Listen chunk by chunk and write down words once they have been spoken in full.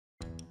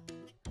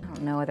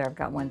don't know whether I've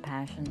got one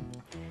passion,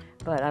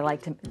 but I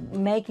like to,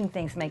 making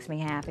things makes me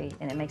happy,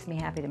 and it makes me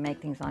happy to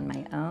make things on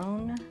my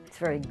own. It's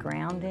very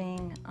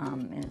grounding,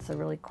 and it's a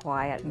really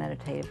quiet,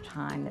 meditative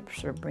time that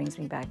sort of brings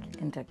me back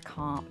into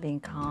being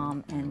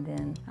calm, and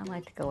then I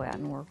like to go out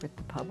and work with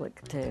the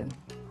public too.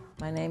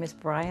 My name is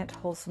Bryant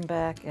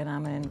Holsenbeck, and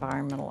I'm an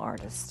environmental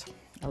artist.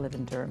 I live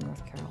in Durham,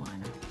 North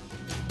Carolina.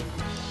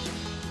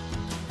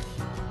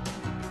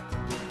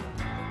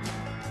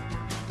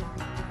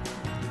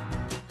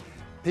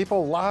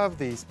 People love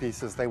these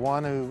pieces. They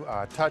want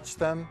to touch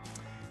them.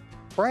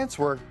 Bryant's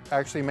work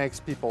actually makes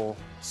people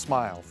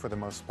smile for the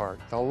most part.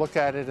 They'll look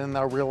at it and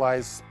they'll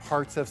realize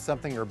parts of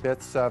something or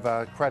bits of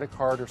a credit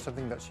card or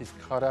something that she's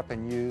cut up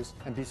and used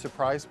and be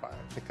surprised by it,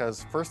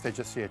 because first they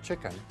just see a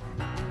chicken.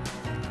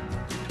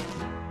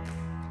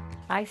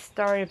 I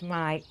started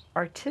my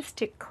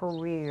artistic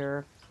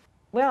career,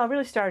 well, I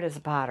really started as a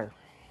potter.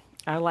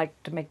 I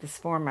liked to make this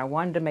form. I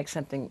wanted to make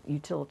something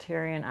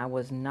utilitarian. I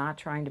was not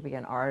trying to be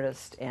an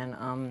artist. And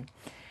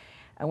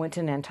I went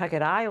to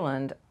Nantucket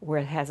Island, where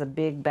it has a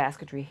big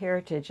basketry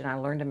heritage, and I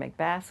learned to make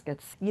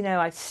baskets. You know,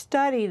 I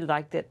studied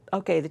like that,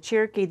 okay, the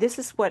Cherokee, this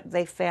is what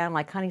they found,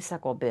 like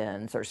honeysuckle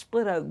bins or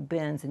split oak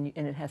bins, and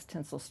it has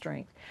tensile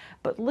strength.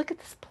 But look at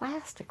this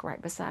plastic right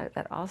beside it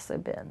that also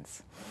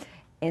bends.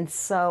 And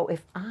so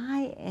if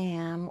I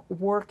am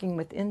working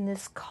within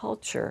this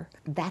culture,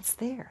 that's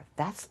there.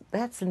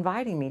 That's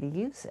inviting me to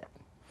use it.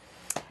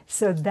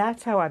 So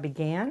that's how I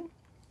began.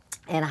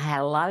 And I had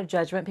a lot of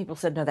judgment. People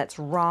said, no, that's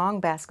wrong.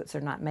 Baskets are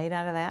not made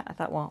out of that. I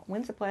thought, well,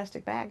 when's a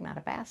plastic bag not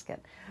a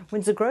basket?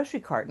 When's a grocery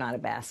cart not a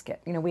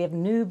basket? You know, we have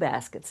new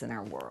baskets in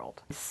our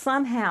world.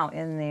 Somehow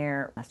in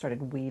there, I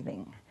started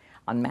weaving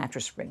on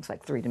mattress springs,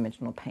 like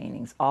three-dimensional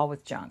paintings, all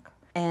with junk.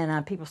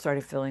 And people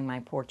started filling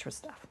my porch with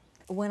stuff.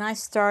 When I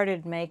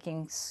started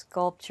making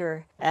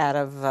sculpture out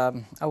of,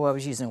 I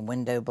was using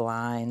window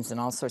blinds and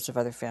all sorts of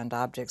other found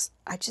objects,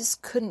 I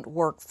just couldn't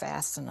work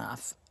fast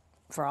enough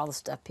for all the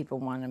stuff people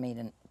wanted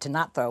me to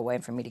not throw away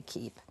and for me to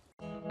keep.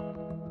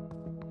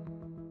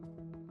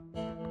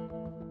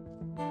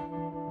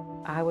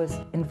 I was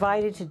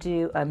invited to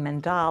do a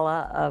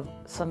mandala of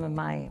some of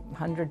my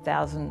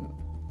 100,000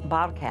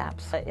 bottle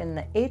caps in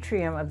the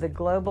atrium of the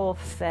global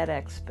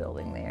FedEx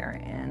building there,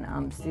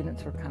 and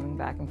students were coming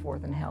back and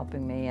forth and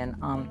helping me, and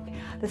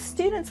the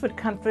students would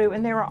come through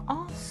and they were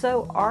all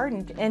so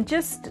ardent, and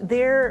just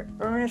their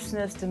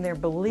earnestness and their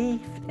belief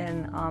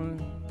in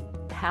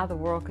how the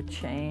world could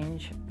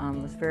change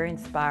was very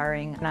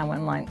inspiring. And I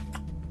went like,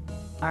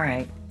 all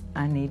right,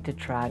 I need to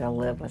try to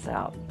live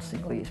without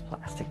single-use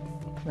plastic.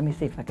 Let me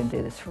see if I can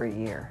do this for a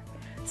year.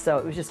 So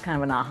it was just kind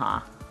of an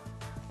aha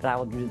that I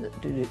will do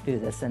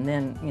this. And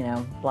then, you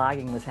know,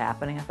 blogging was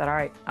happening. I thought, all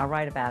right, I'll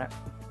write about it.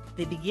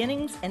 The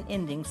beginnings and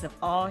endings of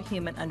all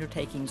human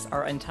undertakings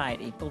are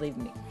untidy, believe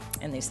me,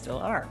 and they still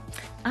are.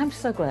 I'm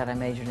so glad I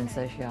majored in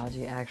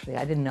sociology, actually.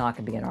 I didn't know I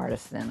could be an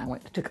artist then. I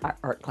took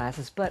art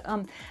classes, but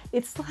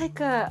it's like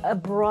a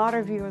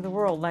broader view of the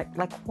world.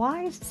 Like,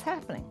 why is this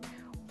happening?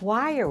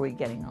 Why are we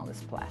getting all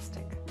this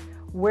plastic?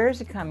 Where's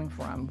it coming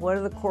from? What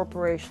are the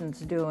corporations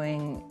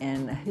doing,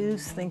 and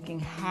who's thinking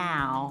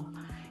how?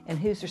 And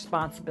whose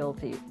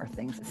responsibility are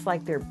things? It's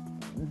like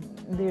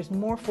there's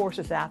more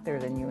forces out there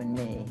than you and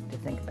me to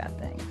think about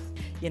things.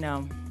 You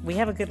know, we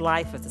have a good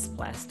life with this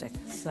plastic,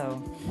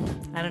 so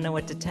I don't know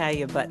what to tell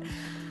you, but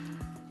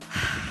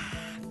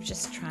I'm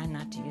just trying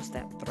not to use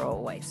that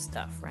throwaway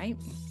stuff, right?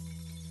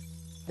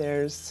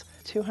 There's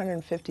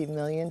 250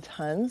 million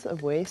tons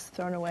of waste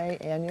thrown away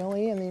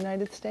annually in the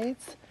United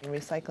States.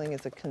 Recycling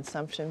is a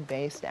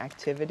consumption-based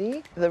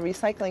activity. The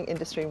recycling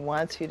industry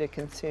wants you to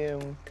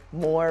consume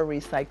more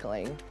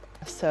recycling.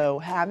 So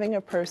having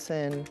a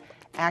person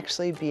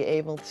actually be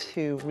able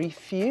to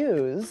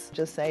refuse,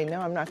 just say,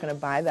 no, I'm not going to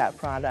buy that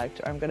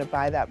product, or I'm going to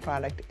buy that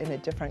product in a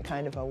different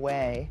kind of a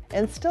way,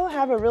 and still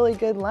have a really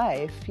good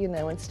life, you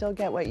know, and still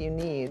get what you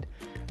need.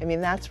 I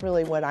mean, that's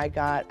really what I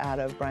got out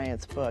of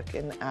Bryant's book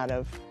and out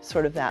of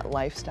sort of that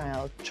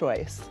lifestyle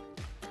choice.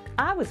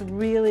 I was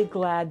really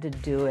glad to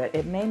do it.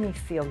 It made me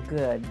feel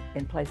good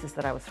in places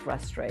that I was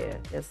frustrated.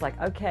 It's like,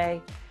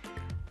 okay,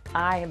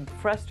 I am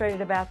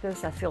frustrated about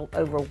this. I feel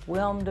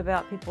overwhelmed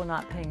about people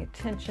not paying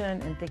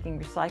attention and thinking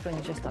recycling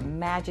is just a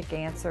magic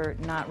answer,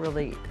 not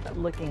really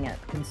looking at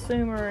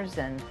consumers.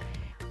 And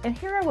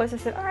here I was, I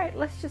said, all right,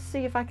 let's just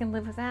see if I can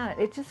live without it.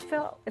 It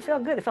felt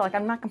good. It felt like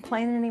I'm not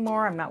complaining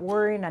anymore. I'm not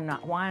worrying. I'm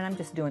not whining. I'm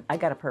just doing, I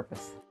got a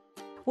purpose.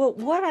 Well,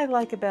 what I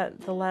like about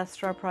the Last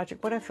Straw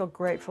project, what I feel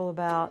grateful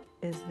about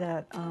is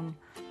that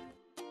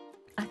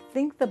I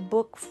think the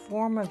book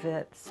form of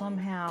it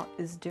somehow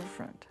is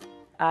different.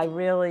 I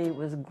really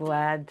was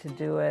glad to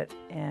do it,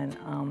 and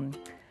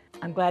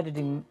I'm glad to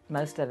do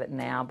most of it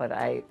now, but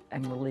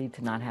I'm relieved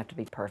to not have to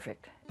be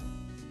perfect.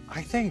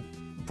 I think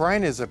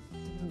Bryant is a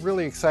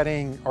really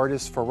exciting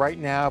artist for right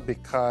now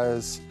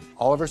because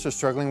all of us are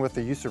struggling with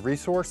the use of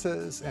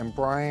resources, and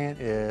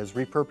Bryant is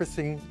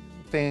repurposing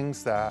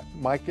things that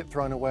might get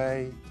thrown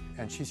away,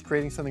 and she's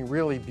creating something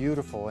really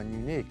beautiful and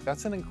unique.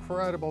 That's an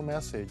incredible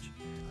message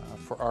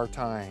for our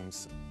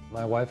times.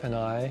 My wife and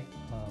I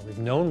We've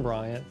known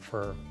Bryant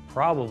for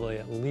probably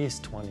at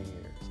least 20 years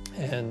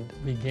and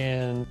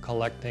began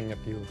collecting a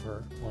few of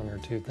her 1 or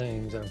 2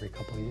 things every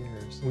couple of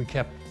years. We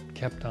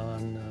kept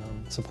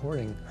on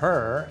supporting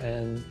her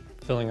and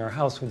filling our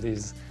house with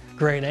these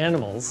great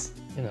animals,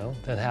 you know,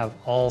 that have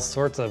all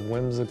sorts of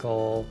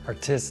whimsical,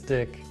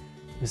 artistic,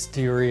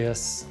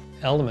 mysterious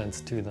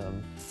elements to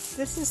them.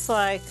 This is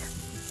like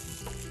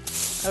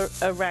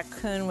a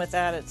raccoon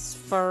without its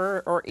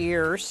fur or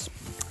ears,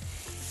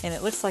 and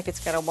it looks like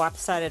it's got a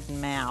lopsided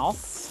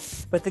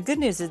mouth. But the good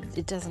news is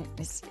it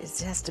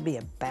has to be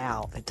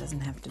about. It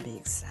doesn't have to be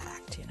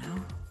exact, you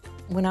know?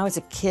 When I was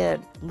a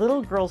kid,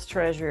 Little Girl's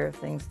Treasure of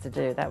Things to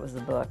Do, that was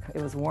the book.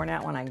 It was worn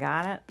out when I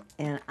got it,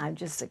 and I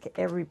just, like,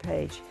 every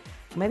page,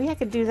 maybe I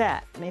could do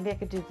that, maybe I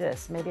could do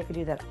this, maybe I could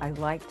do that. I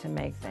like to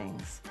make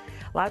things.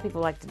 A lot of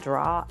people like to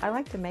draw. I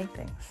like to make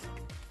things.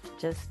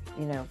 Just,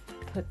 you know,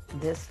 put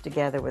this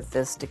together with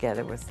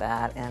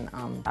that, and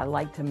I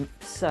like to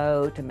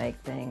sew to make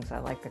things. I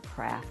like the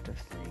craft of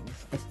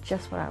things. It's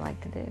just what I like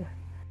to do.